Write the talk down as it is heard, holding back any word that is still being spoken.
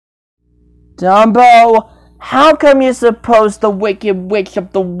Dumbo, how come you suppose the Wicked Witch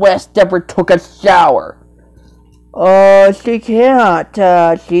of the West ever took a shower? She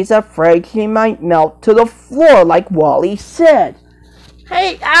can't. She's afraid she might melt to the floor like Wally said.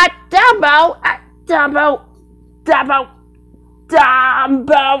 Hey, Dumbo, Dumbo, Dumbo,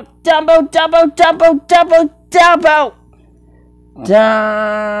 Dumbo, Dumbo, Dumbo, Dumbo, Dumbo, Dumbo.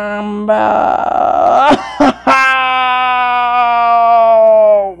 Dumbo.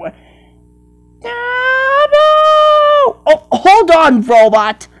 Dumbo. Oh, hold on,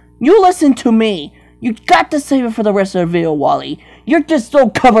 robot. You listen to me. You got to save it for the rest of the video, Wally. You're just so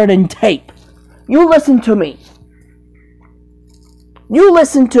covered in tape. You listen to me. You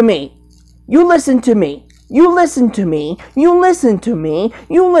listen to me. You listen to me. You listen to me. You listen to me.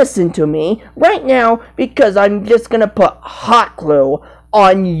 You listen to me right now, because I'm just gonna put hot glue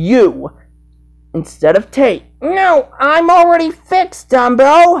on you instead of tape. No, I'm already fixed,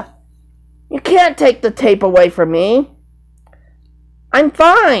 Dumbo. You can't take the tape away from me. I'm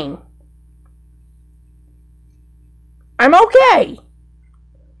fine. I'm okay.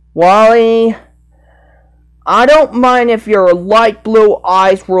 Wally, I don't mind if your light blue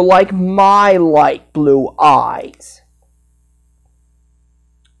eyes were like my light blue eyes.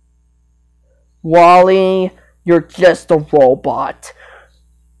 Wally, you're just a robot.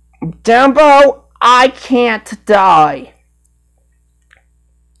 Dumbo, I can't die.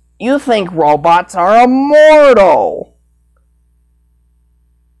 You think robots are immortal.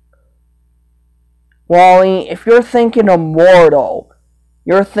 Wally, if you're thinking immortal,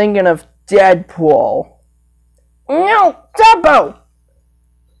 you're thinking of Deadpool. No, Dumbo!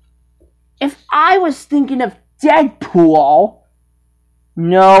 If I was thinking of Deadpool...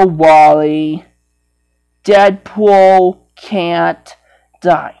 No, Wally. Deadpool can't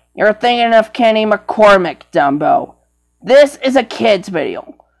die. You're thinking of Kenny McCormick, Dumbo. This is a kid's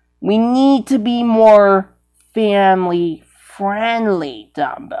video. We need to be more family-friendly,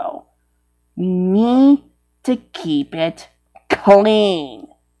 Dumbo. We need to keep it clean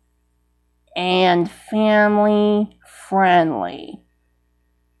and family-friendly.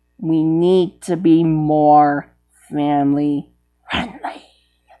 We need to be more family-friendly.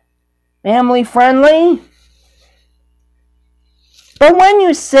 Family-friendly? But when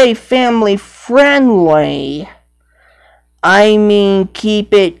you say family-friendly, I mean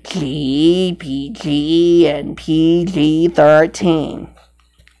keep it PG, and PG-13.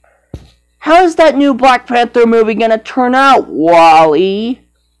 How's that new Black Panther movie gonna turn out, Wally?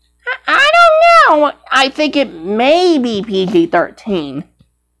 I don't know. I think it may be PG-13.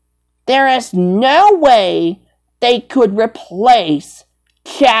 There is no way they could replace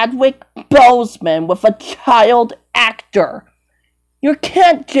Chadwick Boseman with a child actor. You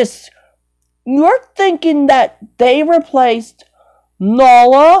can't just... You're thinking that they replaced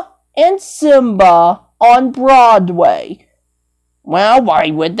Nala and Simba on Broadway. Well,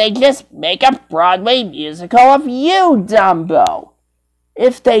 why would they just make a Broadway musical of you, Dumbo?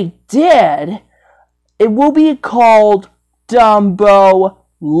 If they did, it will be called Dumbo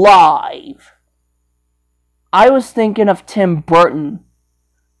Live. I was thinking of Tim Burton.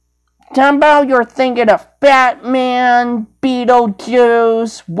 Dumbo, you're thinking of Batman,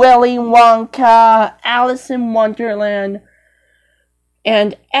 Beetlejuice, Willy Wonka, Alice in Wonderland,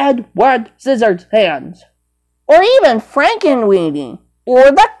 and Edward Scissorhands. Or even Frankenweenie,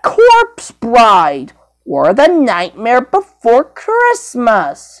 or The Corpse Bride, or The Nightmare Before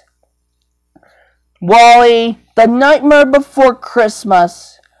Christmas. Wally, The Nightmare Before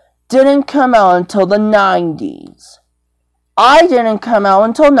Christmas didn't come out until the 90s. I didn't come out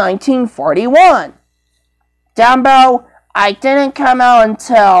until 1941. Dumbo, I didn't come out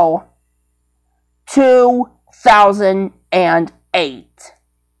until 2008.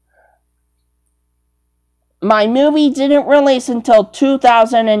 My movie didn't release until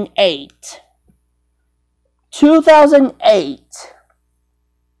 2008. 2008.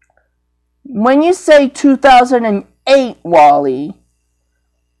 When you say 2008, Wally,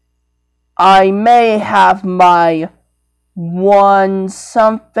 I may have my one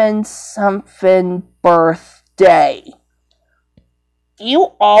something birthday.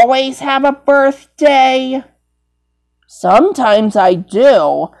 You always have a birthday? Sometimes I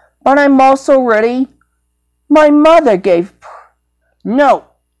do, but I'm also ready. My mother gave... No,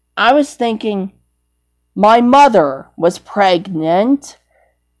 I was thinking my mother was pregnant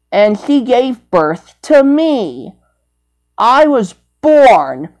and she gave birth to me. I was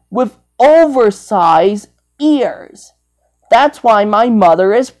born with oversized ears. That's why my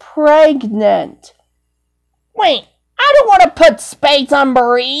mother is pregnant. Wait, I don't want to put spades on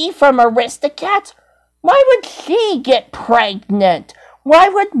Marie from Aristocats. Why would she get pregnant? Why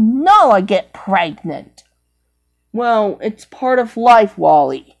would Nala get pregnant. Well, it's part of life,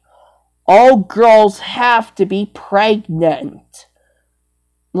 Wally. All girls have to be pregnant.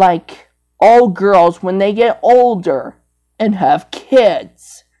 Like all girls when they get older and have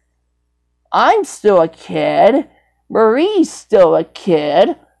kids. I'm still a kid. Marie's still a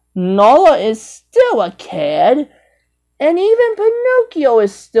kid. Nala is still a kid. And even Pinocchio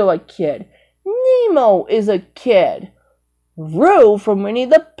is still a kid. Nemo is a kid. Roo from Winnie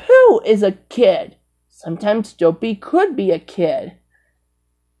the Pooh is a kid. Sometimes Dopey could be a kid.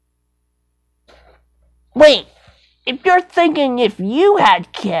 Wait, if you're thinking if you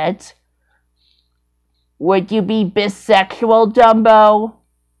had kids, would you be bisexual, Dumbo?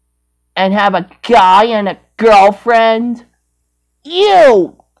 And have a guy and a girlfriend?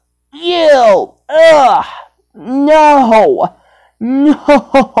 Ugh, no,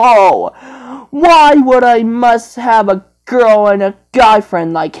 why would I must have a girl and a guy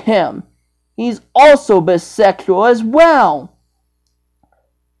friend like him? He's also bisexual as well.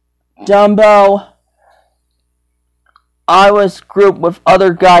 Dumbo, I was grouped with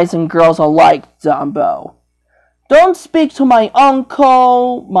other guys and girls alike, Dumbo. Don't speak to my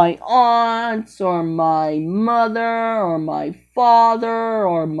uncle, my aunts, or my mother, or my father,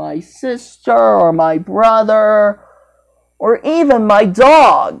 or my sister, or my brother, or even my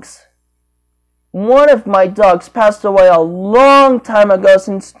dogs. One of my dogs passed away a long time ago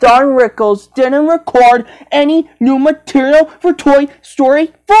since Don Rickles didn't record any new material for Toy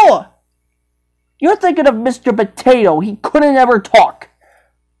Story 4. You're thinking of Mr. Potato. He couldn't ever talk.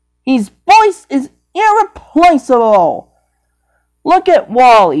 His voice is irreplaceable. Look at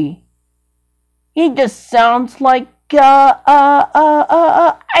Wally. He just sounds like,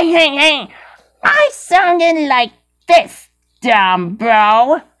 I sounded like this,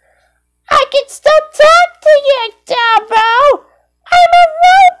 Dumbo. I can still talk to you, Dumbo. I'm a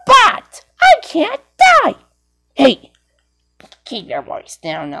robot. I can't die. hey, Keep your voice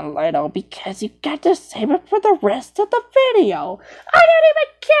down a little because you got to save it for the rest of the video. I don't even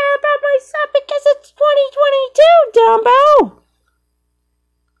care about myself because it's 2022, Dumbo.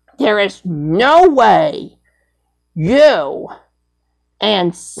 there is no way you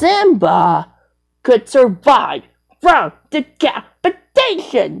and Simba could survive from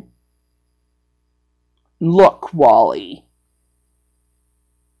decapitation. Look, Wally.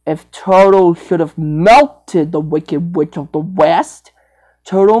 If Turtle should have melted the Wicked Witch of the West,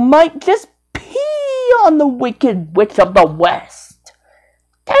 Turtle might just pee on the Wicked Witch of the West.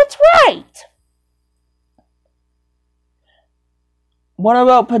 That's right. What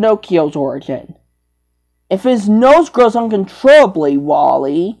about Pinocchio's origin? If his nose grows uncontrollably,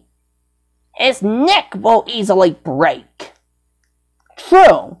 Wally, His neck will easily break.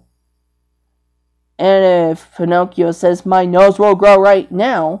 true. And if Pinocchio says my nose will grow right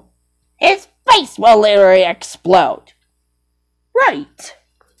now, His face will literally explode. right.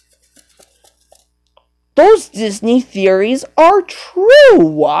 Those Disney theories are true,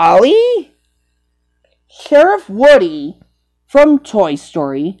 Wally. Sheriff Woody from Toy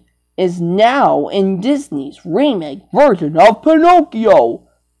Story is now in Disney's remake version of Pinocchio.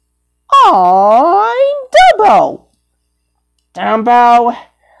 I'm Dumbo. Dumbo,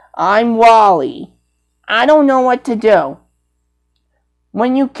 I'm Wally. I don't know what to do.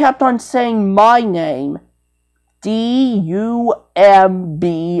 When you kept on saying my name,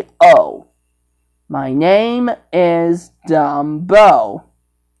 D-U-M-B-O. My name is Dumbo.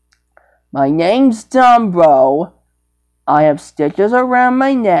 My name's Dumbo. I have stitches around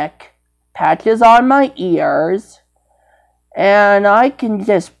my neck, patches on my ears, and I can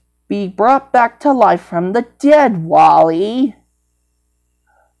just be brought back to life from the dead, Wally.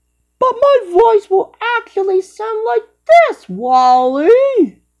 But my voice will actually sound like this, Wally.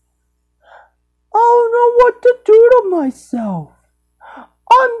 I don't know what to do to myself.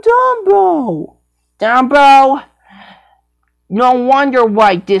 I'm Dumbo. Dumbo, no wonder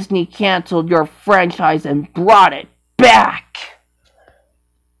why Disney canceled your franchise and brought it back.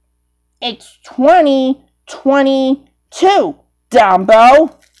 It's 2022,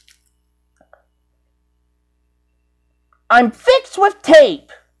 Dumbo. I'm fixed with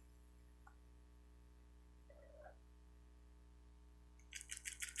tape.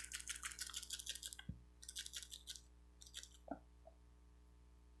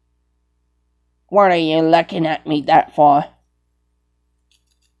 What are you looking at me that for?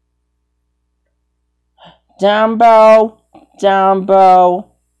 Dumbo, Dumbo,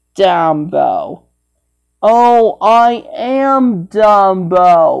 Dumbo. Oh, I am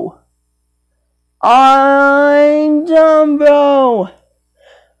Dumbo. I'm Dumbo.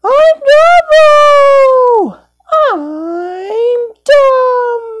 I'm Dumbo. I'm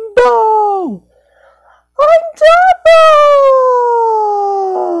Dumbo.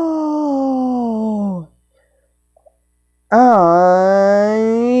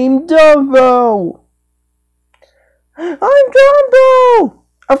 Dumbo. I'm Dumbo.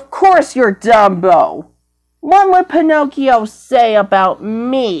 Of course you're Dumbo. What would Pinocchio say about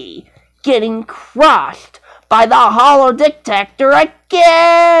me getting crushed by the hollow detector again?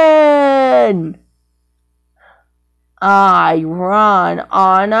 I run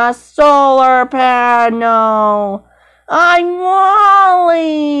on a solar panel. I'm Wally.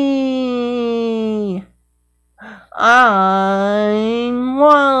 I'm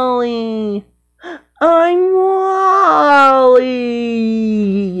Wally. I'm Wally.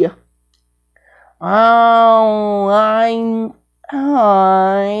 Oh, I'm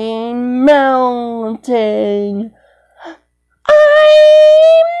melting.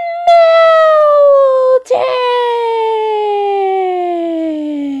 I'm melting.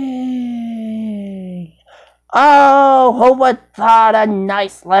 Oh, who would thought a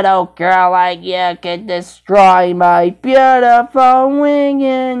nice little girl like you could destroy my beautiful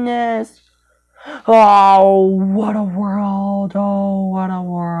wickedness? Oh, what a world! Oh, what a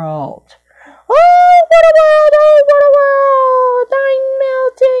world! Oh, what a world! Oh, what a world! I'm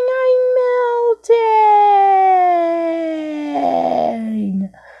melting! I'm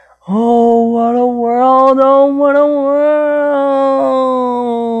melting! Oh, what a world! Oh, what a world!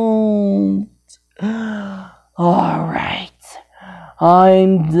 All right,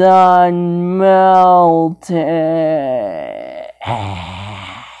 I'm done melting.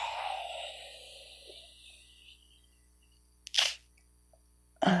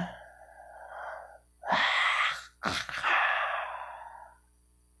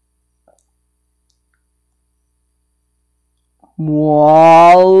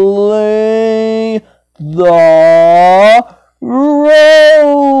 Wally the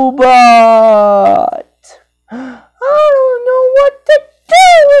robot. I don't know what to do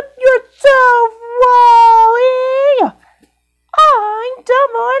with yourself, Wally. I'm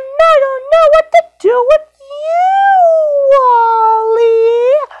Dumbo and I don't know what to do with you, Wally.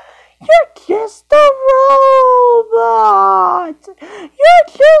 You're just a robot. You're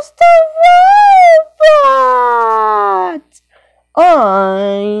just a robot.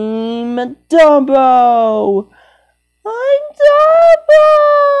 I'm Dumbo. I'm Dumbo.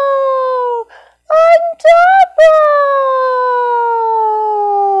 I'm Dumbo.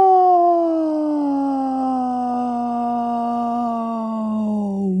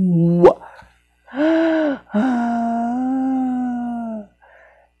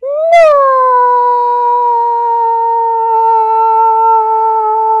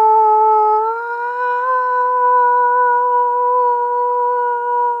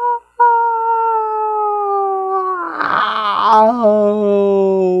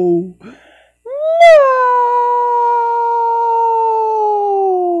 No!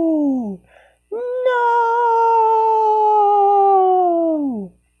 No!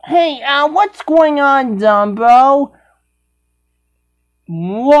 Hey, what's going on, Dumbo?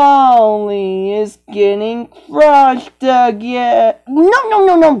 Wally is getting crushed again.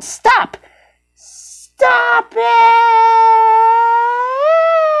 No, stop! Stop it!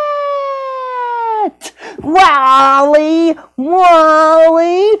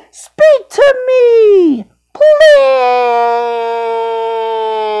 Wally, speak to me! Please!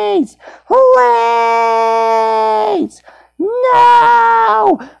 Please!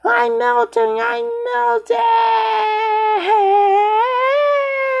 No! I'm melting!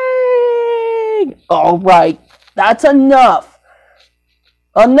 All right, that's enough.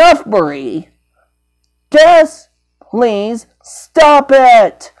 Enough, Marie. Just please stop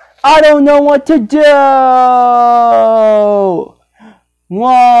it. I don't know what to do.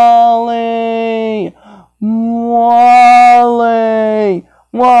 Wally.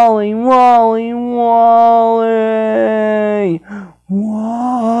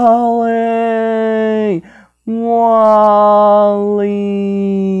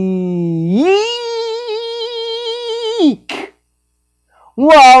 Eek!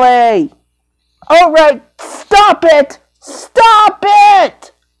 Wally! Alright, stop it! Stop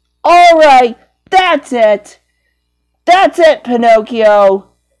it! Alright, that's it. That's it, Pinocchio.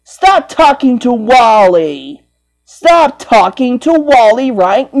 Stop talking to Wally. Stop talking to Wally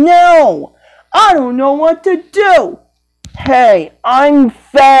right now. I don't know what to do. Hey, I'm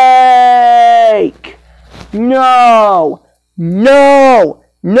fake. No, and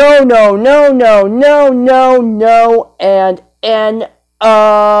no.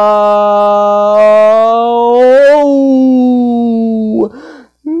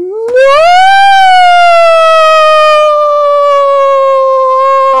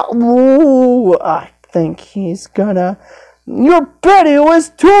 I think he's gonna. Your video is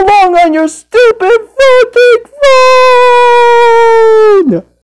too long on your stupid phone.